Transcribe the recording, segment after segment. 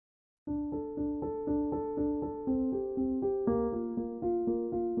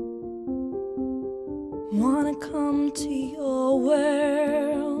come to your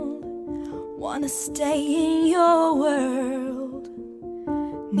world, wanna stay in your world,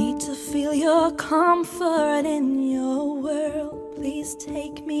 need to feel your comfort in your world. Please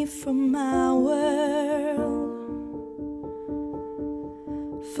take me from my world.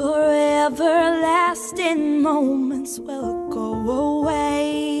 For everlasting moments will go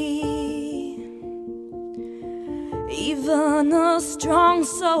away. Even a strong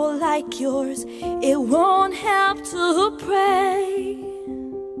soul like yours, it won't help to pray.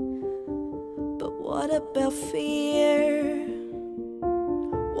 But what about fear?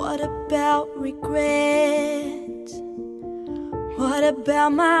 What about regret? What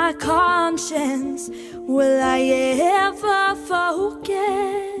about my conscience? Will I ever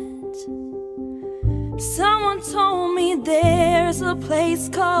forget? Someone told me there's a place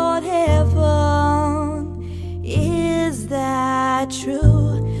called heaven. Is that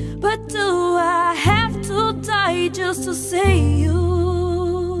true? But do I have to die just to see you?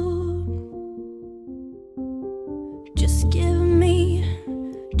 Just give me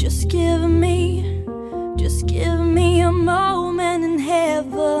a moment in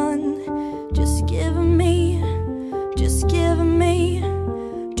heaven.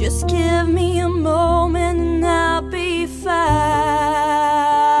 Just give me a moment and I'll be fine.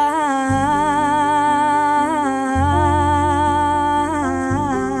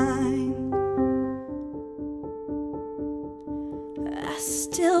 I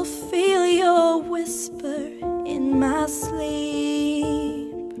still feel your whisper in my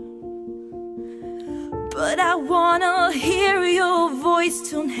sleep, but I wanna hear your voice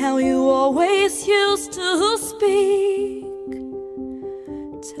tune how you always used to speak.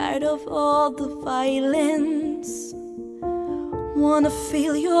 Tired of all the violence, wanna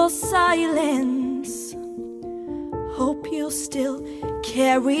feel your silence. Hope you still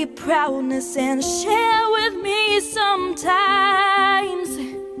carry proudness and share with me sometimes.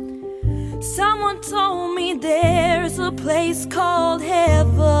 Someone told me there's a place called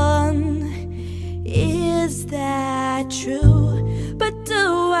heaven. Is that true? But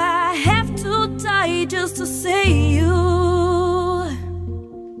do I have to die just to see you?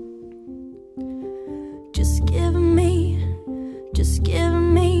 Just give me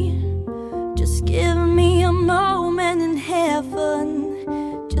a moment in heaven.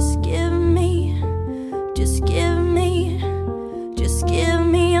 Just give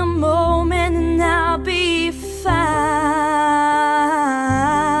me a moment and I'll be fine.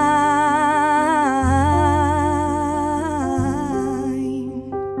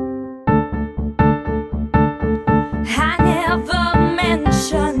 I never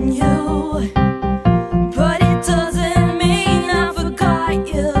mention you, but it doesn't mean I forgot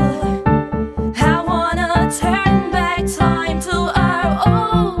you. Turn back time to our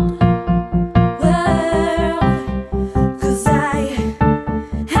old world, 'cause I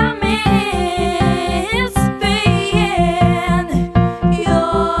miss being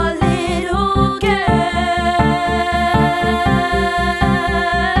your little girl.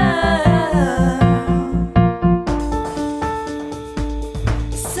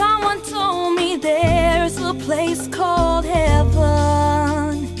 Someone told me there's a place called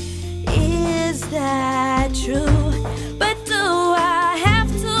heaven. Is that true? But do I have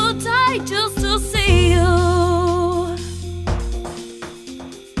to die just to see you?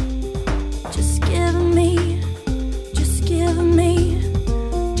 Just give me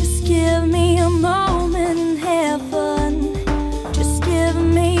a moment in heaven.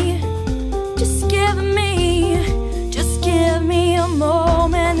 Just give me a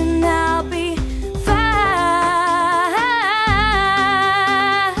moment and I'll be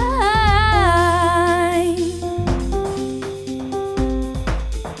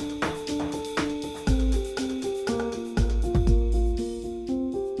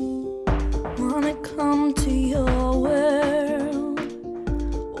to your world,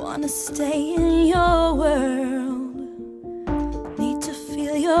 wanna stay in your world, need to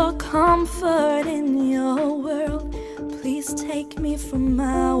feel your comfort in your world. Please take me from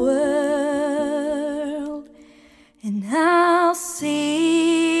my world and I'll see